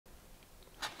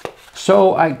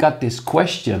So I got this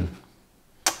question.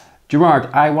 Gerard,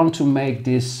 I want to make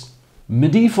this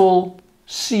medieval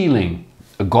ceiling,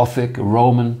 a Gothic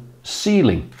Roman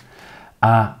ceiling.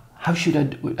 How should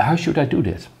I do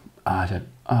this? I said,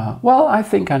 well, I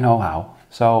think I know how.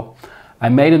 So I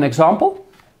made an example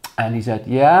and he said,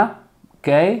 yeah,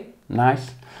 okay,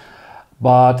 nice.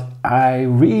 But I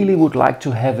really would like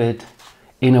to have it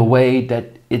in a way that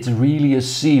it's really a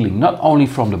ceiling, not only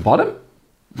from the bottom,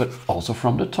 but also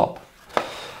from the top.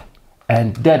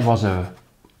 And that was a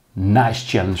nice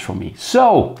challenge for me.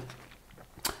 So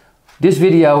this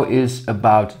video is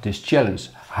about this challenge.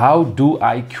 How do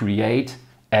I create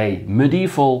a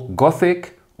medieval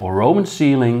Gothic or Roman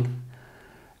ceiling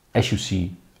as you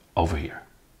see over here?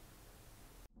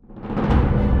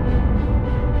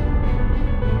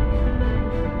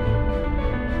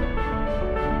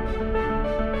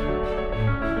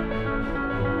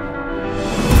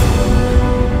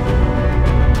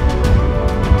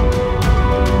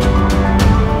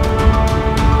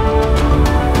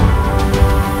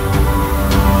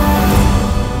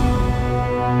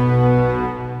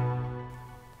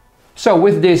 So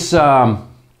with this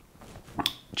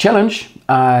challenge,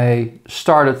 I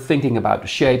started thinking about the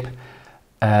shape.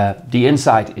 The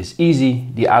inside is easy,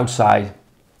 the outside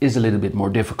is a little bit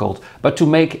more difficult. But to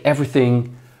make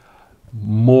everything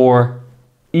more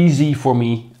easy for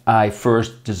me, I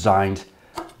first designed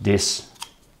this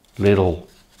little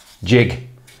jig.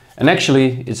 And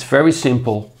actually, it's very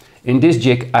simple. In this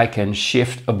jig, I can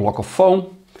shift a block of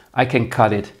foam, I can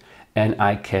cut it, and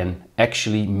I can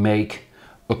actually make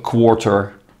a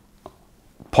quarter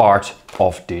part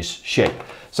of this shape.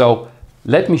 So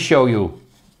let me show you.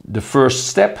 The first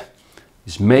step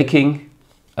is making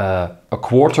a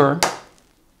quarter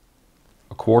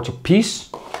piece,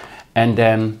 and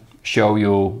then show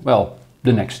you, well,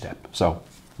 the next step. So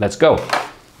let's go.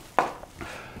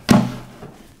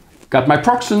 Got my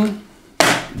proxen,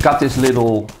 got this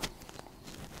little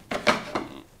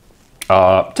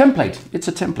template. It's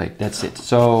a template, that's it.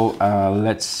 So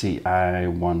let's see, I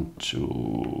want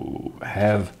to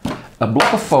have a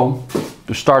block of foam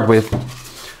to start with.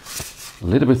 A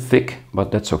little bit thick,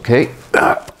 but that's okay.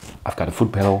 I've got a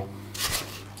foot pedal.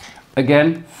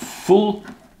 Again, full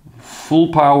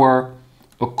power,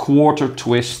 a quarter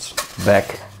twist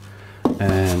back,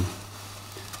 and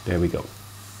there we go.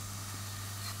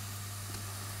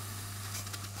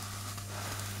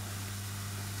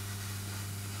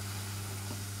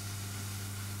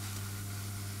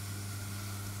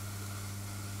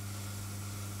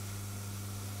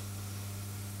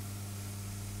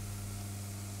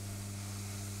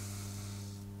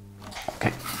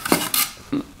 Okay.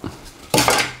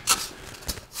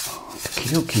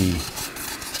 Okay.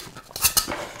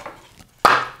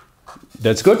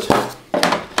 That's good.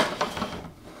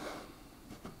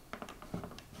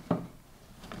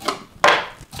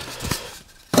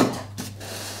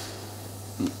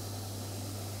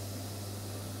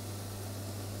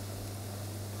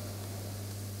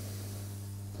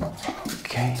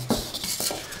 Okay.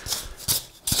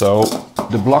 So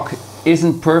the block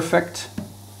isn't perfect.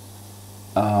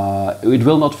 It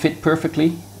will not fit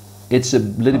perfectly. It's a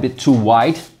little bit too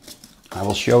wide. I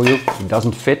will show you. It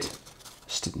doesn't fit.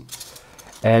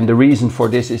 And the reason for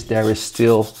this is there is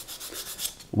still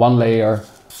one layer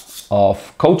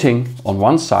of coating on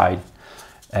one side,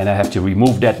 and I have to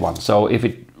remove that one. So if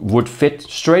it would fit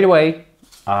straight away,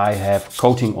 I have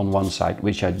coating on one side,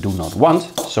 which I do not want.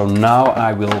 So now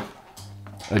I will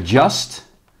adjust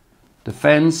the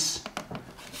fence,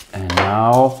 and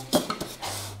now,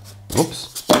 oops,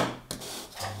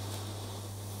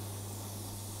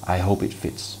 I hope it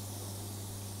fits.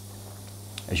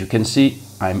 As you can see,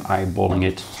 I'm eyeballing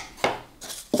it.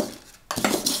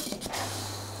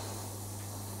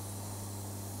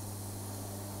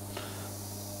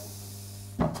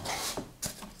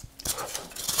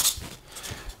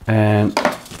 And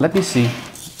let me see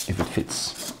if it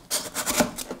fits.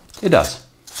 It does.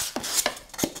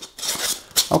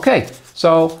 Okay,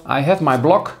 so I have my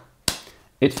block.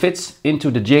 It fits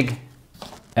into the jig,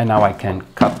 and now I can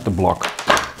cut the block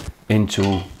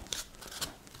into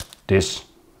this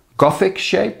Gothic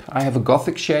shape. I have a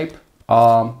Gothic shape.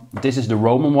 This is the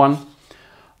Roman one.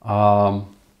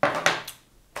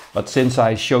 But since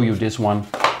I show you this one,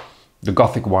 the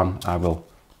Gothic one, I will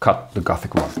cut the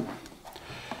Gothic one.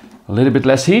 A little bit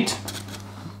less heat.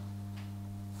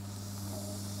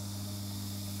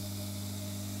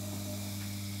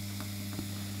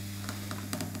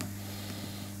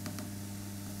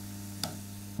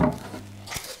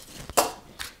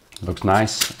 Looks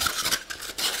nice.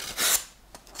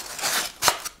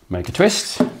 Make a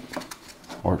twist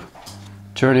or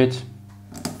turn it.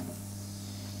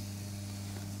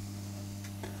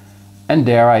 And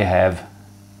there I have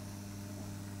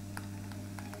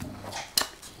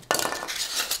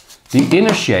the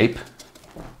inner shape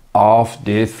of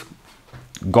this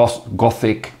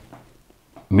Gothic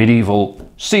medieval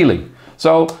ceiling.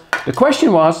 So the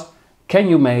question was, can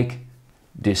you make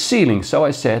this ceiling? So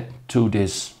I said to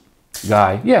this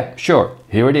guy, yeah, sure,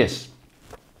 here it is.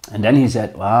 And then he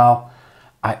said, well,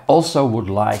 I also would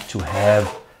like to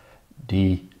have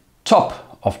the top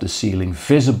of the ceiling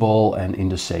visible and in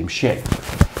the same shape.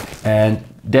 And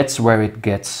that's where it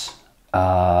gets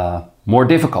more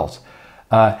difficult.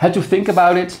 Had to think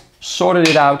about it, sorted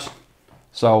it out.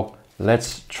 So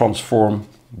let's transform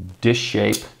this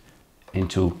shape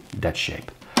into that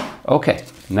shape. Okay,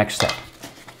 next step.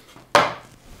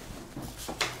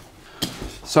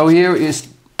 So here is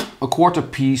a quarter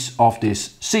piece of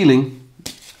this ceiling,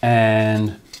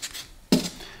 and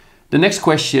the next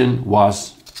question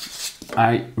was,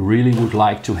 I really would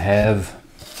like to have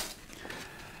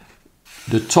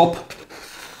the top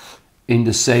in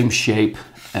the same shape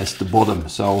as the bottom.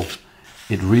 So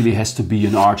it really has to be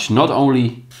an arch, not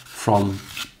only from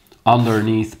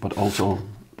underneath, but also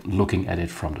looking at it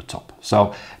from the top.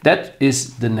 So that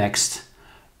is the next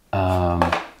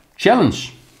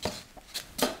challenge.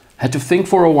 Had to think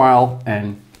for a while,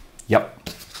 and yep,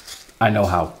 I know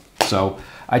how. So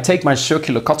I take my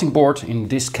circular cutting board. In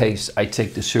this case, I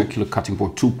take the circular cutting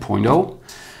board 2.0.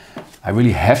 I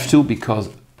really have to, because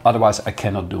otherwise I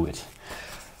cannot do it.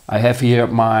 I have here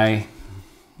my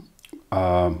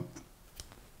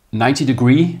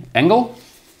 90-degree angle.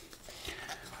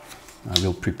 I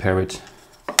will prepare it.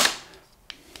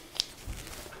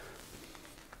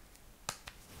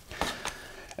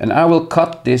 And I will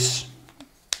cut this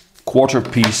quarter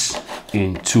piece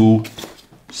in 2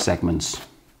 segments.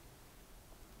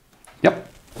 Yep.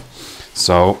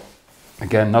 So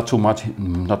again, not too much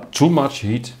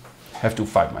heat. Have to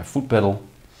find my foot pedal,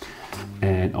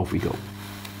 and off we go.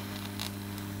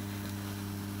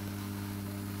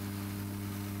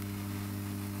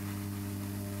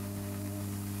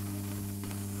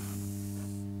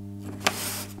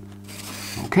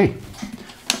 Okay.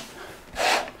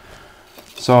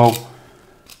 So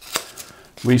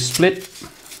we split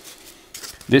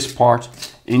this part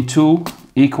in 2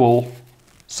 equal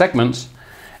segments,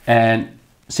 and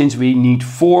since we need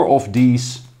 4 of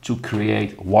these to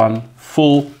create one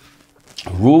full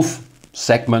roof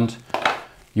segment,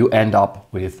 you end up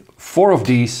with 4 of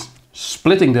these,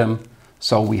 splitting them,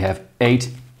 so we have 8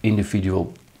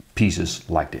 individual pieces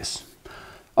like this.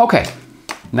 Okay,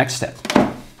 next step.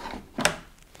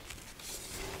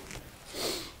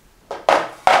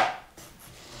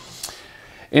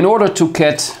 In order to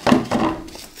get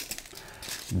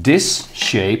this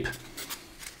shape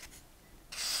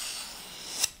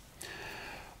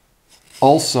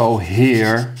also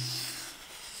here,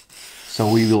 so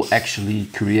we will actually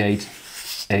create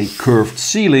a curved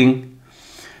ceiling,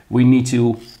 we need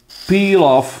to peel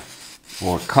off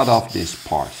or cut off this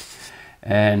part.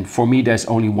 And for me, there's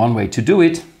only one way to do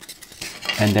it,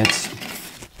 and that's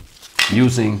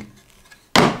using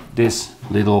this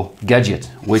little gadget,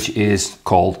 which is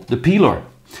called the peeler.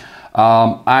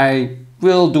 I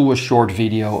will do a short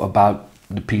video about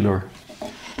the peeler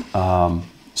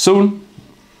soon,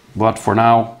 but for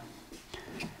now,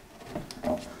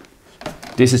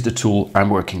 this is the tool I'm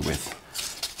working with.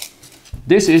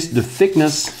 This is the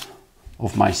thickness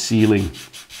of my ceiling.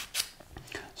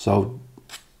 So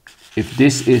if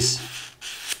this is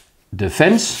the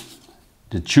fence,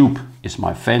 the tube is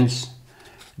my fence,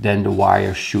 then the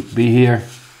wire should be here.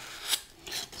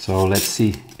 So let's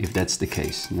see if that's the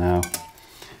case. Now,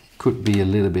 could be a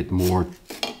little bit more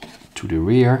to the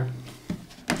rear.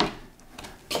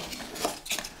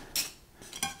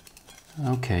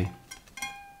 Okay,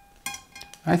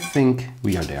 I think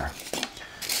we are there.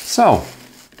 So,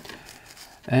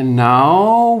 and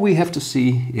now we have to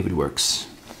see if it works.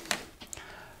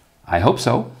 I hope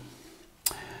so.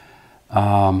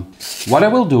 What I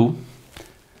will do,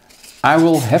 I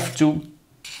will have to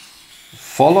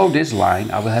follow this line,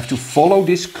 I will have to follow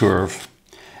this curve,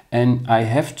 and I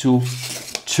have to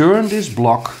turn this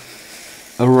block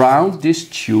around this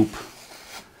tube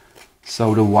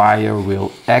so the wire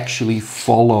will actually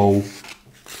follow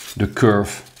the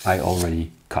curve I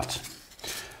already cut.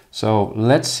 So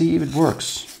let's see if it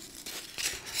works.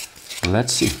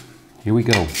 Let's see. Here we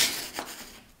go.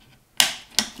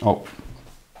 Oh,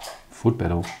 foot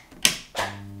pedal.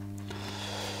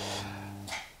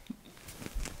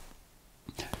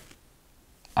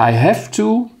 I have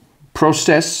to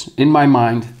process in my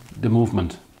mind the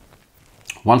movement.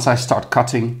 Once I start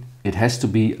cutting, it has to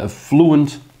be a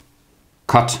fluent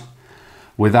cut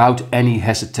without any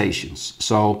hesitations.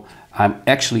 So I'm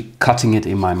actually cutting it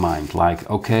in my mind, like,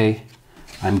 okay,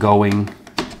 I'm going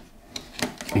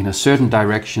in a certain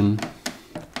direction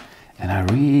and I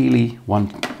really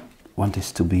want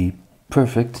this to be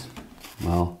perfect.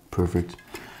 Well, perfect.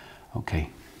 Okay.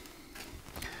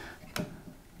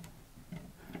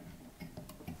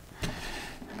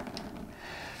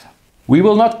 We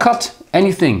will not cut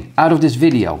anything out of this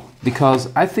video because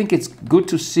I think it's good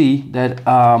to see that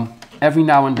every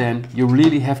now and then you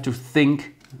really have to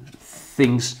think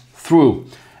things through,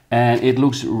 and it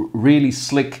looks really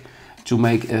slick to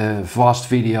make a fast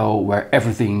video where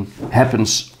everything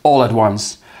happens all at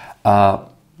once,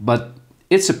 but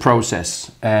it's a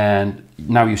process, and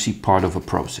now you see part of a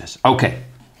process. Okay,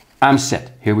 I'm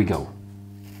set. Here we go.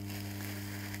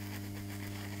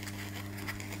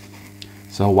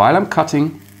 So while I'm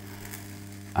cutting,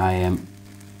 I am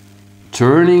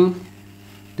turning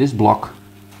this block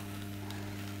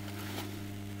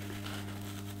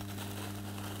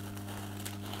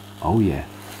Oh yeah.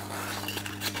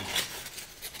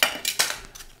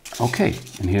 Okay,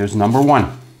 and here's number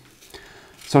one.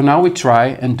 So now we try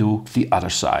and do the other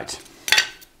side.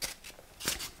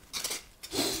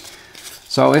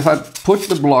 So if I put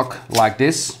the block like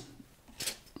this,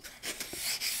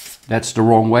 that's the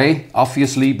wrong way,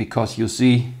 obviously, because you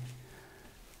see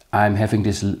I'm having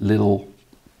this little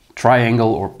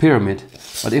triangle or pyramid.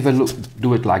 But if I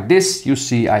do it like this, you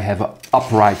see I have an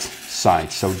upright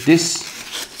side. So this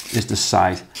is the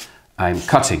side I'm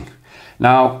cutting.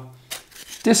 Now,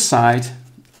 this side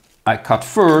I cut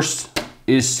first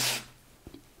is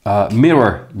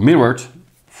mirrored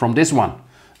from this one.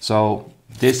 So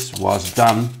this was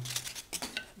done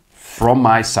from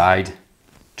my side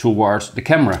towards the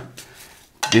camera.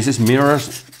 This is mirrored.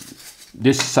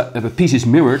 This piece is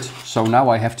mirrored, so now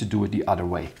I have to do it the other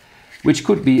way, which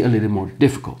could be a little more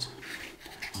difficult.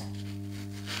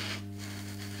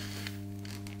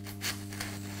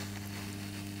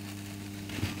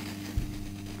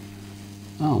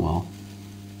 Oh well,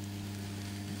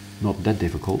 not that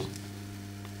difficult.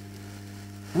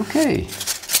 Okay,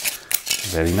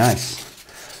 very nice.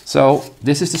 So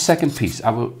this is the second piece.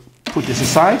 I will put this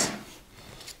aside.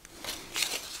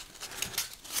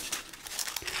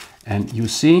 And you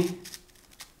see,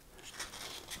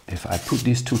 if I put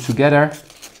these two together.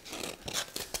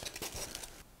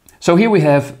 So here we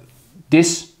have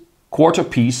this quarter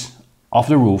piece of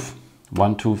the roof.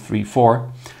 1, 2, 3,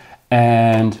 4.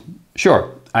 And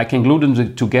sure, I can glue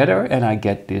them together and I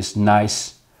get this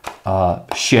nice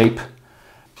shape.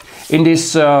 In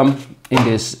this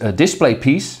display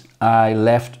piece, I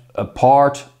left a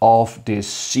part of this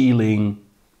ceiling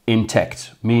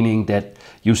intact, meaning that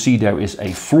you see there is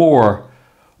a floor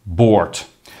board.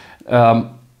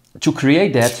 To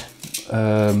create that,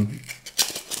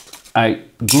 I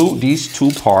glue these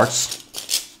two parts.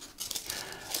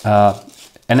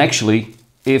 And actually,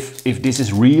 if this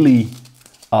is really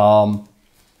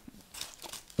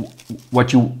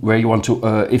if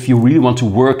you really want to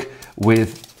work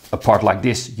with a part like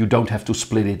this, you don't have to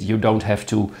split it. You don't have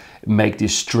to make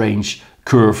this strange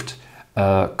curved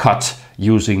cut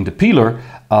using the peeler.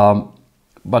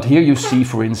 But here you see,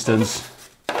 for instance,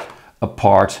 a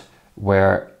part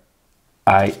where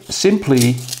I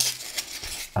simply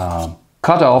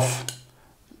cut off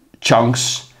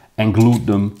chunks and glued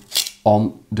them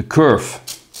on the curve.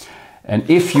 And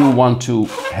if you want to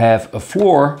have a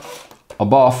floor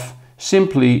above,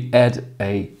 simply add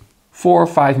a 4 or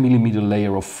 5 millimeter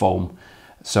layer of foam,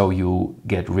 so you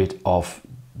get rid of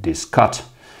this cut.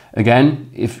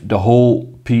 Again, if the whole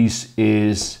piece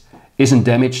isn't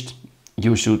damaged,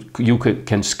 you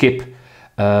can skip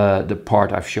the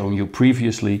part I've shown you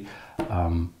previously.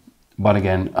 But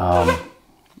again,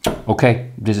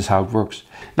 okay, this is how it works.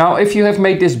 Now, if you have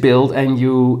made this build and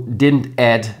you didn't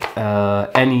add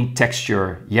any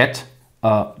texture yet,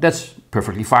 that's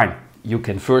perfectly fine. You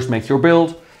can first make your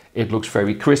build. It looks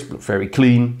very crisp, very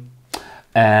clean.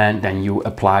 And then you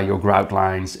apply your grout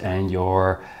lines and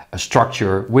your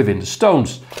structure within the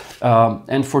stones.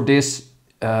 And for this,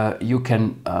 you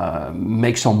can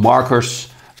make some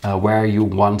markers where you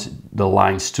want the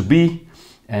lines to be.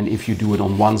 And if you do it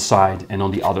on one side and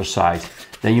on the other side,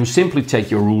 then you simply take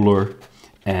your ruler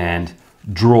and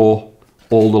draw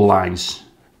all the lines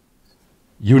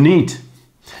you need.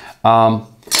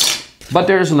 But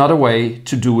there's another way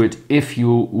to do it if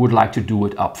you would like to do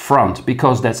it up front,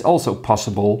 because that's also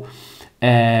possible.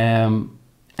 And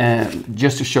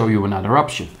just to show you another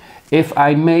option, if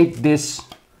I made this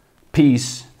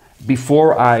piece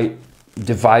before I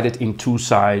divide it in two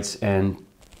sides and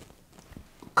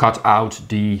cut out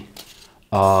the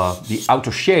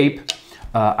outer shape,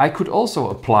 I could also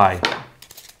apply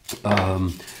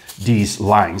these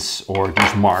lines or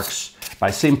these marks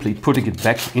by simply putting it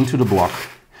back into the block.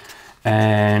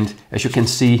 And as you can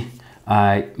see,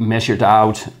 I measured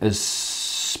out a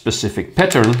specific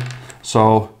pattern.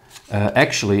 So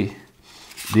actually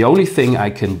the only thing I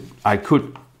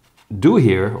could do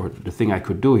here, or the thing I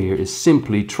could do here, is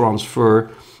simply transfer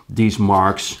these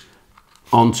marks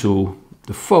onto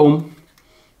the foam.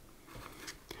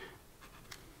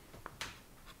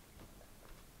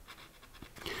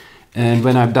 And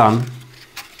when I'm done,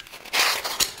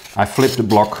 I flip the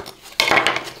block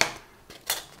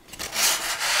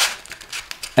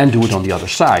and do it on the other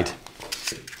side.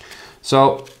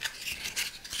 So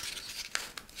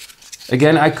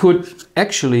again, I could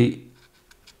actually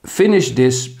finish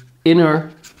this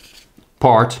inner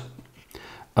part,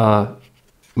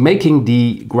 making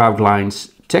the grout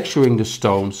lines, texturing the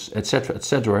stones, etc.,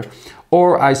 etc.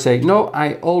 Or I say, no,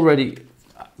 I already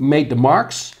made the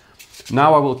marks.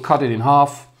 Now I will cut it in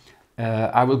half.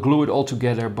 I will glue it all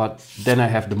together, but then I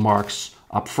have the marks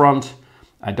up front.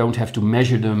 I don't have to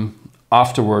measure them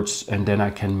afterwards, and then I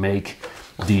can make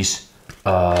these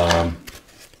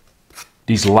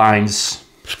lines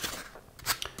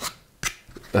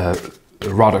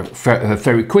rather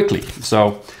very quickly.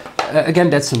 So again,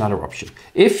 that's another option.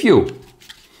 If you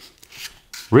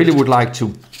really would like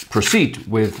to proceed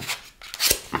with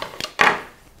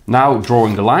now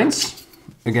drawing the lines,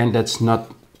 again,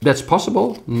 that's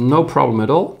possible, no problem at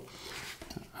all.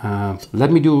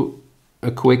 Let me do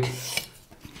a quick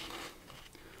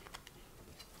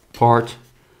part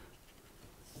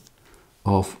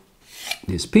of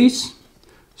this piece.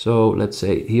 So let's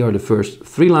say here are the first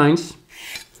 3 lines.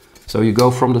 So you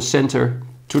go from the center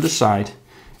to the side,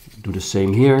 do the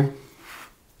same here.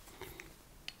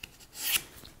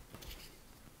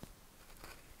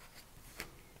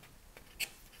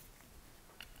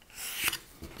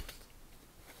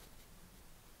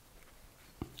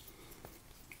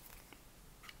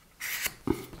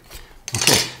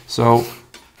 Okay, so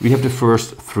we have the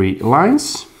first 3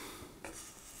 lines.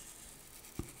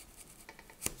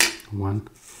 One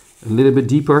a little bit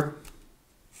deeper.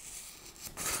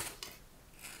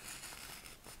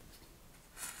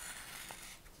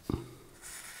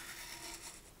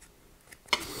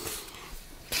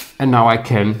 And now I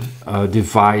can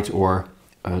divide or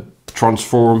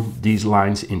transform these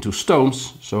lines into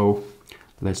stones. So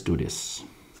let's do this.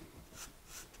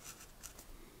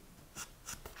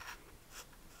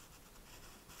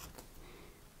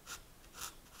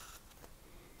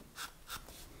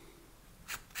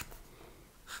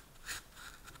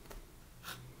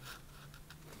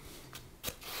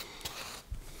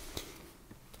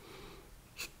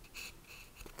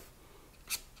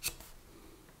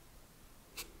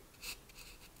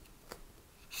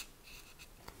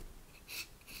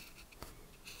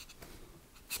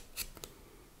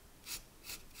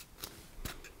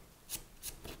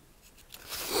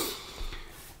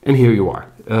 And here you are.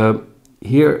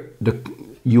 Here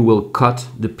you will cut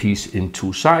the piece in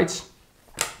 2 sides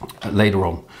later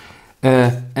on.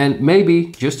 And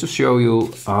maybe just to show you,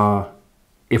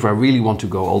 if I really want to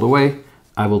go all the way,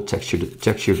 I will texture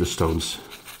the stones.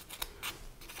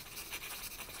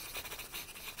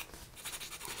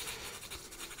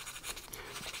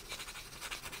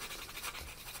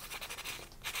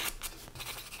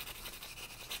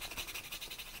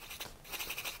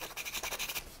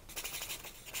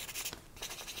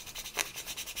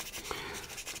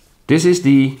 This is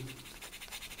the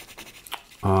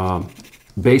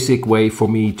basic way for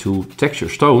me to texture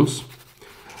stones.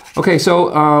 Okay,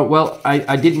 so well,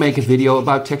 I did make a video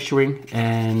about texturing,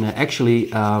 and actually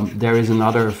there is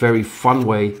another very fun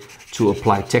way to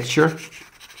apply texture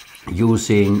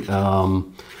using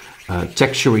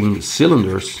texturing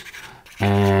cylinders,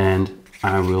 and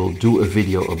I will do a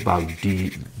video about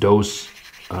those.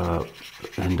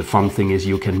 And the fun thing is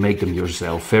you can make them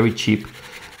yourself, very cheap.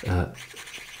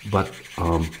 But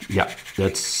yeah,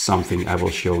 that's something I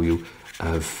will show you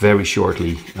very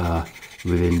shortly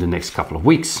within the next couple of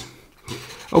weeks.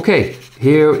 Okay,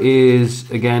 here is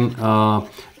again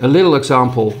a little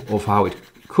example of how it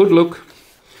could look,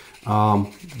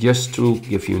 just to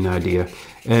give you an idea.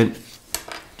 And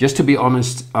just to be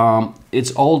honest,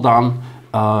 it's all done,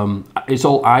 it's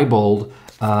all eyeballed,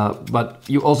 but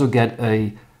you also get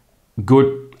a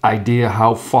good idea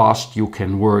how fast you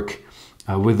can work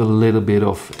with a little bit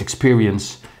of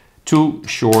experience. 2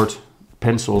 short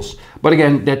pencils, but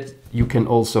again, that you can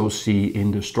also see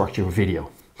in the structure video.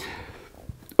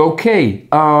 Okay,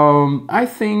 I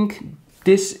think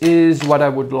this is what I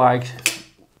would like.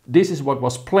 This is what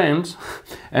was planned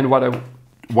and what I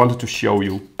wanted to show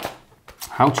you,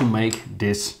 how to make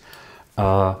this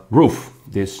roof.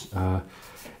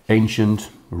 ancient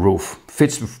roof.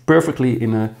 Fits perfectly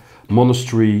in a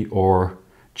monastery or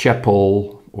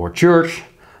chapel or church.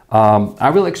 I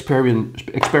will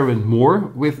experiment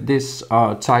more with this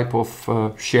type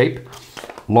of shape,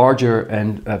 larger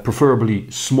and preferably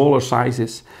smaller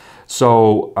sizes.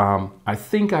 So I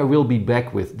think I will be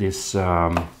back with this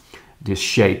this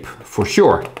shape for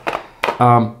sure.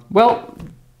 Well,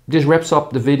 this wraps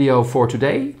up the video for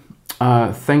today.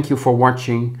 Thank you for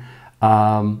watching.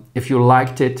 If you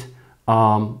liked it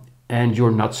and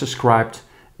you're not subscribed,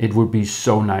 it would be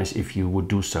so nice if you would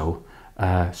do so.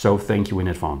 So thank you in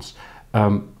advance.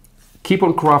 Keep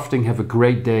on crafting, have a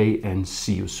great day, and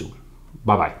see you soon.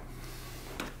 Bye bye.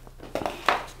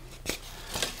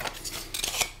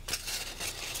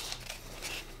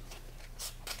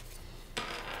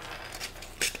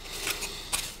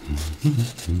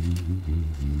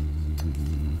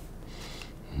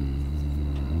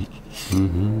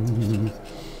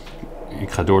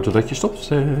 Ik ga door totdat je stopt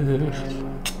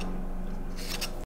zegt.